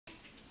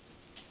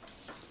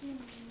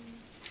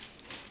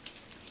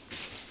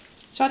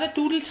Så er der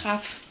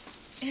doodle-træf.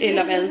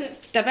 Eller hvad?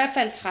 Der er i hvert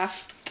fald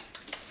træf.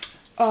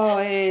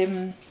 Og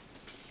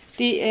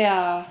det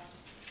er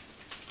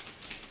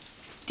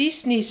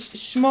Disneys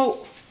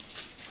små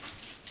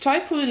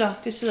tøjpudler.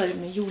 Det sidder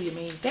med Julie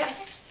med en der.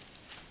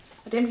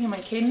 Og dem kan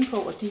man kende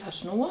på, at de har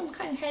snore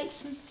omkring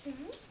halsen.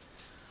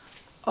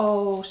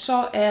 Og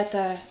så er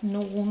der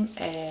nogle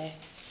af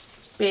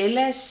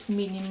Bellas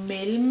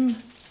mellem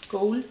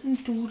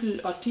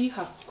Goldendoodle, og de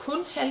har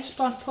kun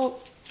halsbånd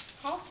på.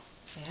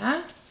 Ja.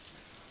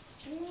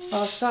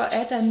 Og så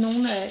er der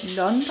nogle af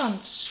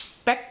Londons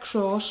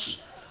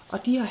Backcross,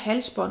 og de har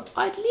halsbånd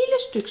og et lille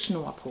stykke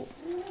snor på.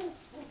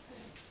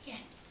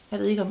 Jeg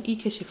ved ikke, om I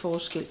kan se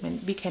forskel,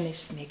 men vi kan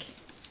næsten ikke.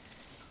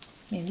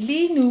 Men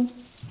lige nu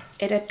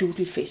er der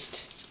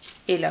doodlefest,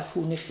 eller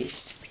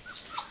hundefest.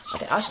 Og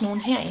der er også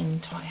nogen herinde,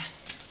 tror jeg.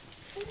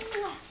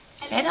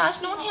 Er der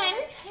også nogen herinde?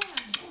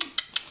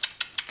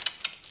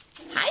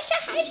 Hejsa,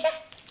 hejsa.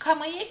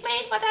 Kommer I ikke med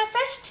ind, hvor der er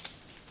fest?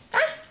 Hva?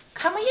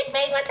 Kommer I ikke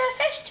med ind, hvor der er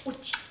fest?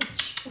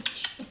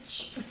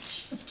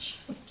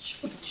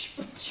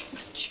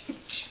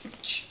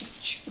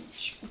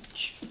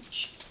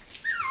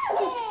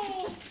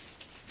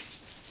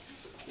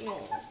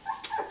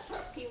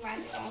 Det var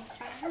lidt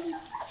farligt.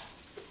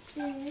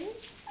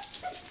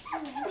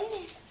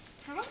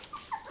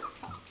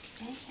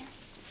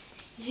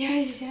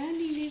 Ja,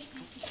 lille.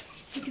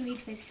 Vil du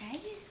ikke være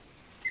skrækket?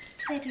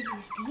 Så er du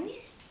lidt stille.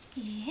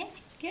 Ja,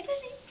 gør du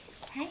det?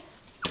 Hej.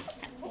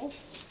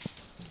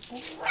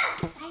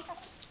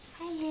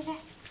 Hej, Lilla.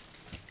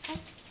 Hej.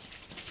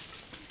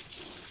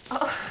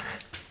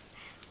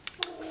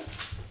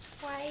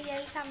 Hvor er I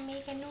alle sammen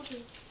mega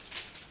nuttige?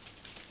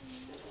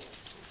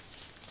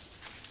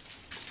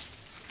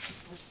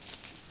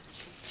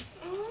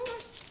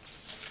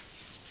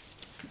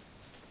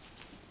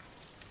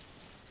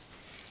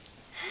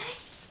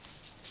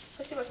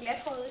 Det var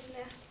glathåret, den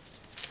der.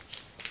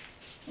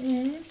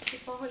 I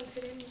forhold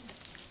til den.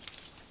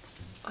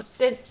 Og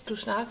den, du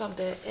snakker om,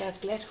 der er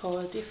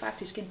glathåret, det er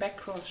faktisk en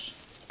backcross.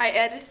 Ej,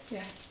 er det?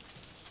 Ja.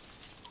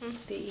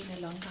 Det er en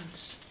af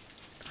Londons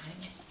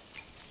drenge.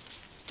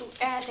 Du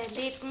er da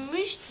lidt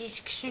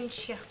mystisk,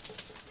 synes jeg.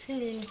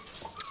 Sådan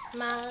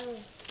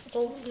meget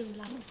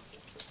rolig.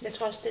 Jeg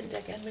tror også, den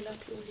der gerne vil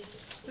op, Julie.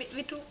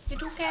 Vil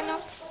du gerne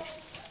op?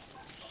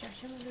 Ja,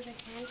 så vil du da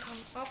gerne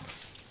komme op.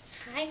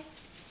 Hej.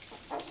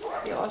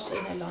 Det er også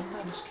en af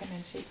Londons, kan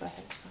man se på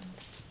halsbåndet.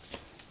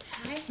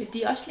 Hej. Men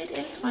de er også lidt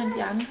ældre end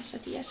de andre, så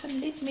de er sådan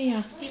lidt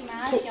mere... Det er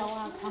meget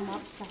sjovere at komme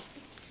op, så.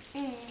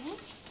 Det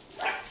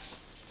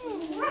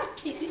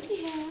er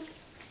hyggeligt heroppe.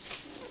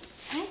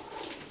 Hej.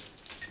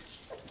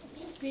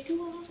 Vil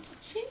du over?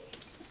 Se.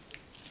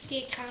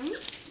 Det er kramme.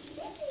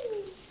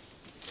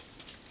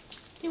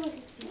 Det var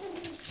hyggeligt.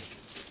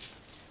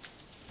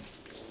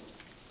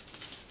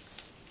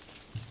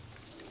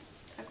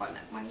 Der er godt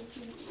nok mange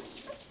fluer.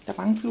 Der er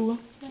mange fluer.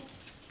 Ja.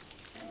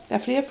 Der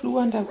er flere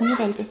fluer, end der er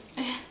hundehvalpe.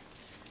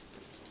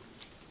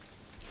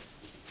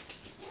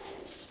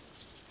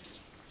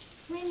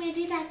 Men med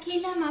det, der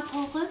kilder mig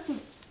på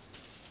ryggen,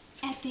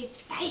 er det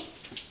dig.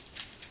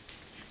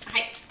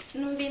 Nej,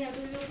 nu vender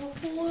du jo på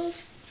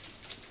hovedet.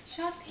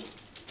 Sådan.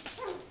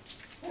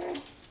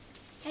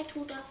 Jeg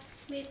tog dig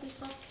med den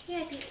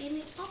forkerte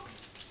ende op.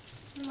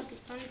 Nu må du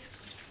ønske.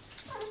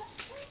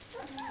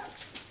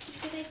 Du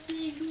skal da ikke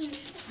blive i lus.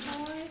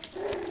 Nej.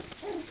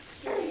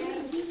 Det er jeg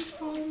en lille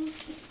form.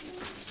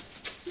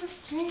 Nå,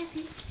 gør jeg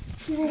det?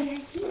 Gør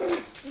jeg det?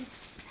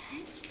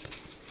 Nej.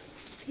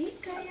 Det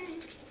gør jeg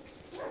ikke.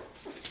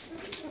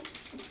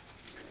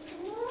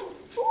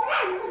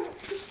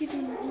 Nu skal du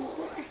nå.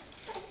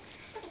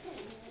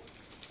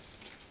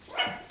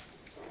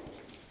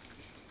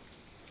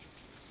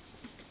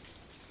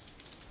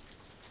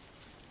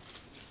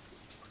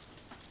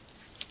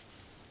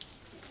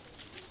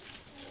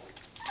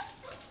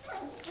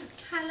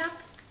 Hold op.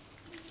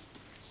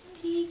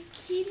 Det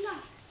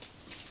kilder.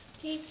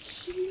 Det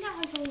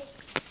kilder jo.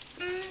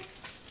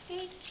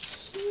 Det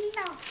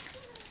kilder.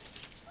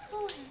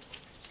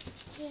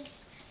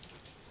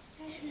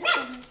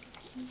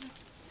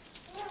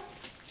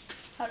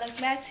 Har du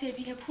lagt mærke til, at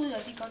de her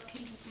pudler, de godt kan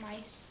lide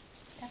mig?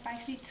 Der er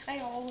faktisk lige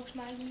 3 år hos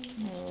mig lige.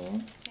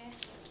 Ja.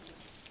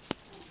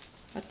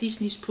 Og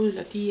Disneys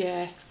pudler, de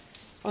er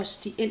også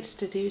de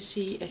ældste, det vil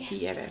sige, at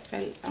de er i hvert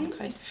fald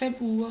omkring 5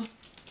 uger.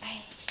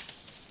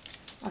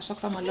 Og så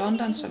kommer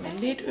London, som er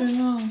lidt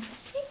yngre.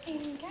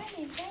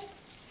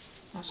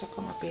 Og så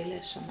kommer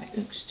Bella, som er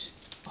yngst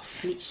og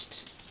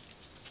flest.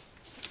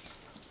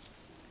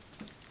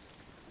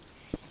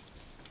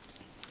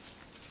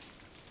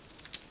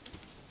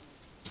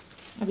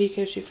 Og vi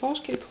kan jo se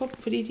forskel på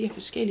dem, fordi de har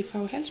forskellige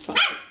farve halsbånd.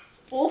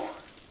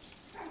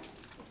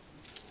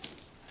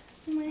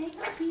 Må jeg ikke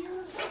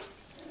bide?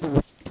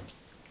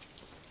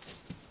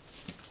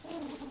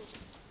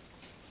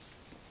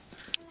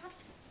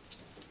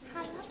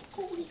 Hold op,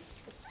 Guli.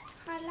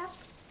 Hold op.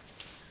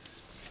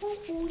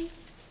 Guli.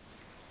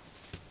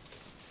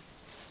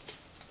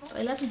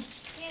 Driller den?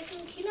 Ja,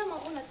 den kilder mig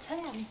under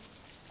tøjerne.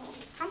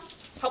 Kom.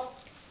 Hov.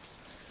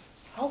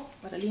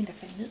 lige en, der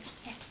falder ned.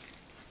 Ja.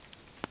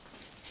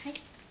 Hej.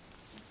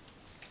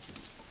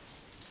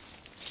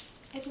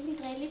 Er du en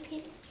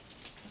drillepind?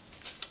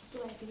 Du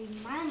er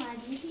det meget, meget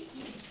lille.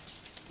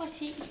 Prøv at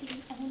se,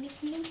 er hun ikke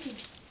lille?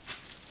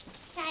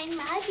 Jeg er en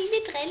meget lille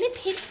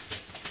drillepind.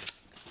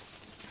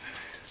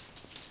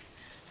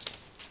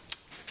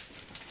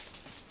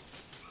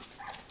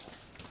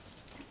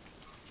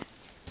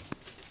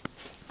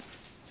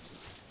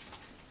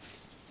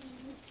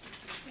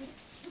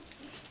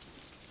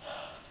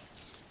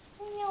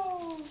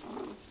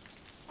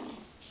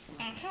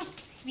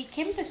 Vi er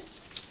kæmpe.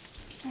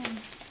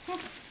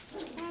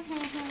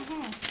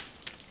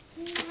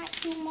 Nej,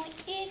 du må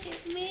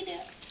ikke ved det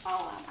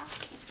over dig.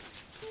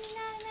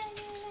 Nej.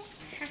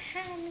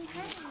 Haha, nu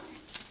har jeg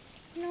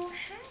dig. Nu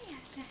har jeg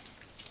dig.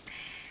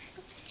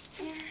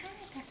 Jeg har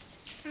dig.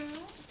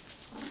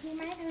 Det er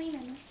mig, der vinder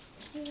nu.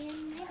 Det er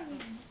mig, der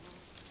vinder nu.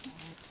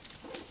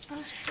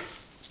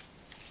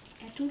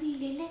 Er du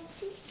lille?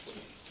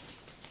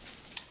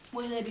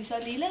 Hvor hedder det så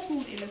lilla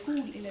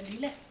gul eller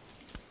lilla?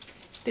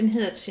 Den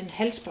hedder sin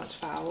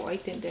halsbåndsfarve, og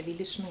ikke den der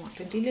lille snor.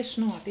 Den lille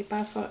snor, det er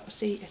bare for at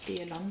se, at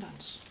det er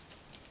Londons.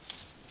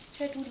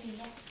 Så er du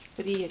lilla.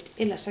 Fordi at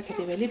ellers så kan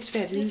det være lidt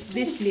svært at vide,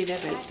 hvis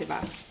lilla valg det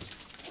var.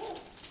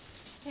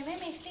 Men hvad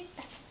med at slikke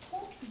dig?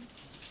 Poten.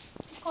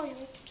 Det går jo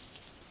ikke.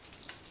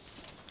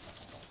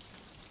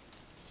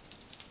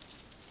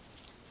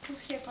 Du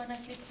ser godt nok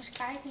lidt på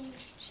skrækken,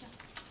 synes jeg.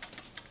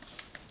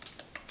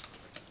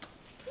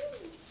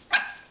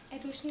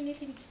 Er du sådan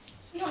lidt en...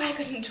 Nu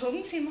rækker den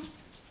tunge til mig.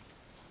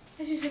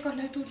 Jeg synes godt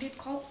nok, du er lidt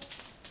grov.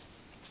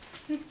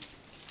 Jeg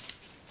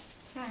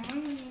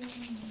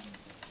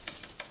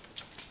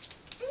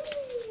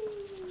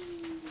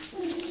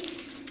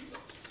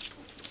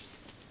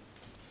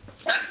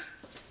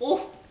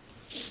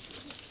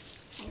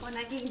er godt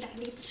nok en, der er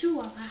lidt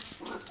sur,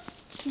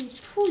 hva'? En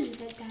pudel,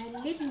 der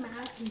er lidt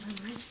meget som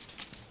for mig.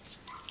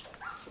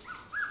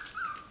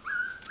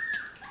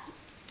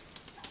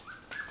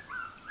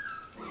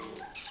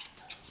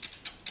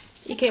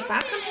 I kan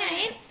bare komme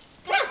herind.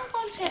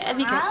 Ja,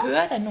 vi kan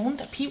høre, at der er nogen,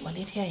 der piver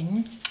lidt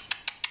herinde.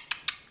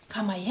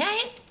 Kommer I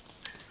herind?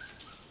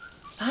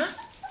 Hva?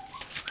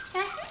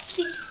 Ja,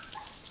 kig.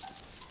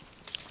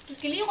 Du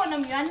skal lige rundt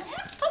om hjørnet.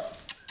 Ja, kom.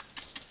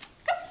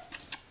 Kom.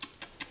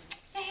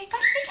 Jeg kan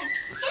godt se dig.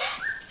 Ja,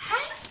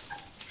 hej.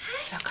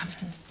 Hej. Så kom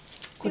den.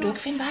 Kunne du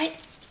ikke finde vej?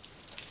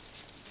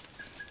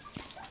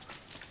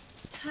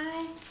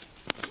 Hej.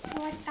 Det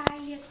var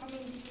dejligt at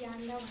komme ind til de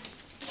andre.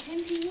 Hvordan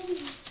er det nu?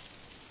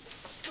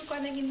 Du er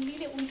godt nok en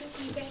lille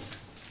ulykke i dag.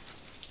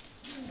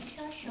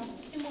 Så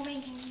sjovt. Det må være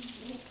en gang.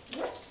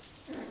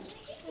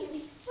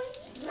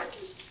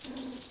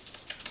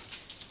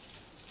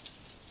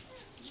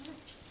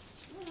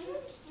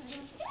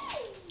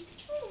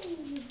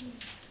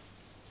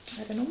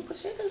 Er der nogen på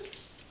sættet?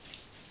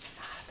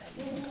 Ja, der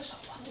er nogen, der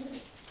sover.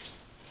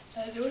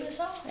 Er det nogen, der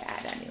sover? Ja,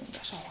 der er nogen,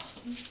 der sover.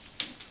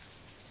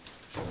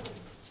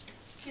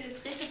 Det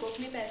er trist at gå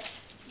glip af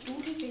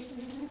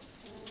julefesten.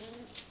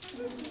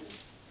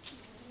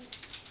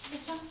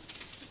 Hvorfor?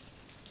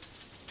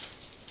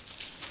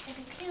 Er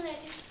du ked af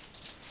det?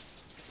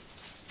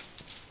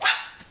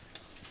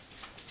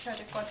 Så er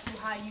det godt, du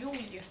har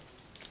Julie.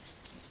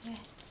 Ja.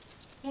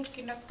 Hun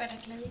skal nok gøre dig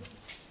glad igen.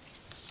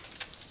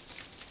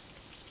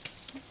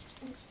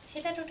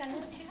 Sætter du dig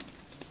ned her?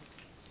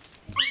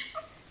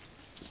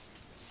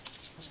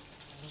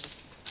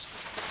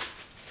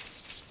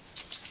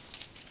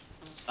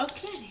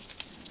 Okay.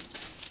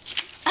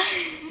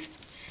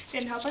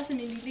 Den hopper som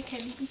en lille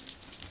kanin.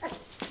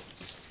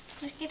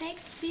 Du skal da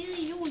ikke bide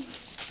i Julie.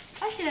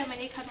 Også selvom man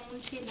ikke har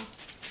nogen tænder.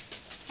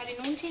 Har du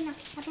nogen tænder?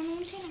 Har du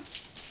nogen tænder?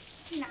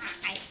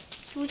 Nej,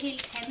 du er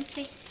helt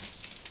tandfri.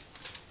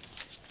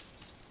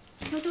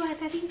 Nu du har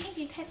taget din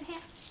enkelt tand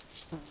her.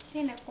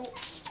 Den er god.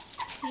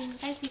 Det er en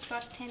rigtig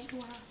flot tand,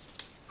 du har.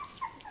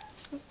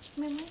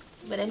 Med mig.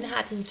 Hvordan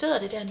har dine fødder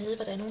det dernede,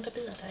 hvor der er nogen, der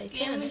bider dig i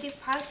tæerne? Jamen, det er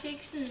faktisk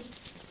ikke sådan.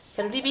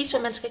 Kan du lige vise,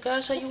 hvad man skal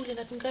gøre så, Julie,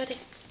 når den gør det?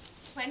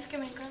 Hvordan skal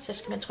man gøre? Så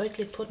skal man trykke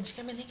lidt på den,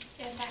 skal man ikke?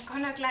 Ja, der er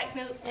godt nok langt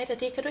ned. Ja,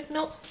 det kan du ikke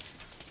nå.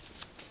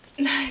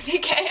 Nej,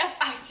 det kan jeg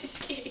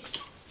faktisk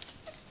ikke.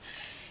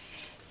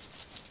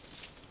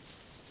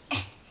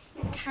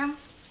 Kom.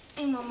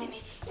 Det må man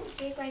ikke.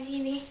 Det er godt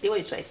lige det. Det var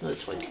jo så ikke noget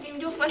tryk.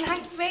 Jamen, du er for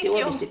langt væk, Det var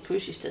jo. vist et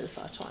kys i stedet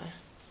for, tror jeg.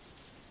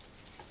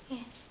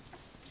 Ja.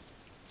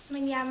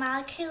 Men jeg er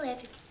meget ked af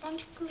det.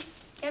 Undskyld.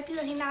 Jeg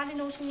bider hende aldrig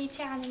nogensinde i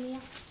tæerne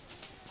mere.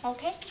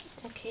 Okay?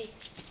 Okay.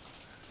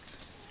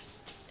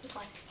 Det er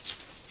godt.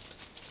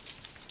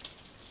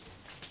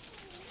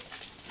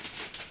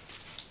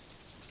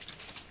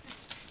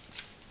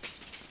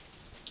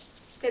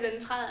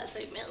 Den træder altså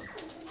ikke med.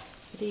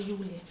 Det er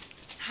Julie.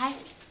 Hej.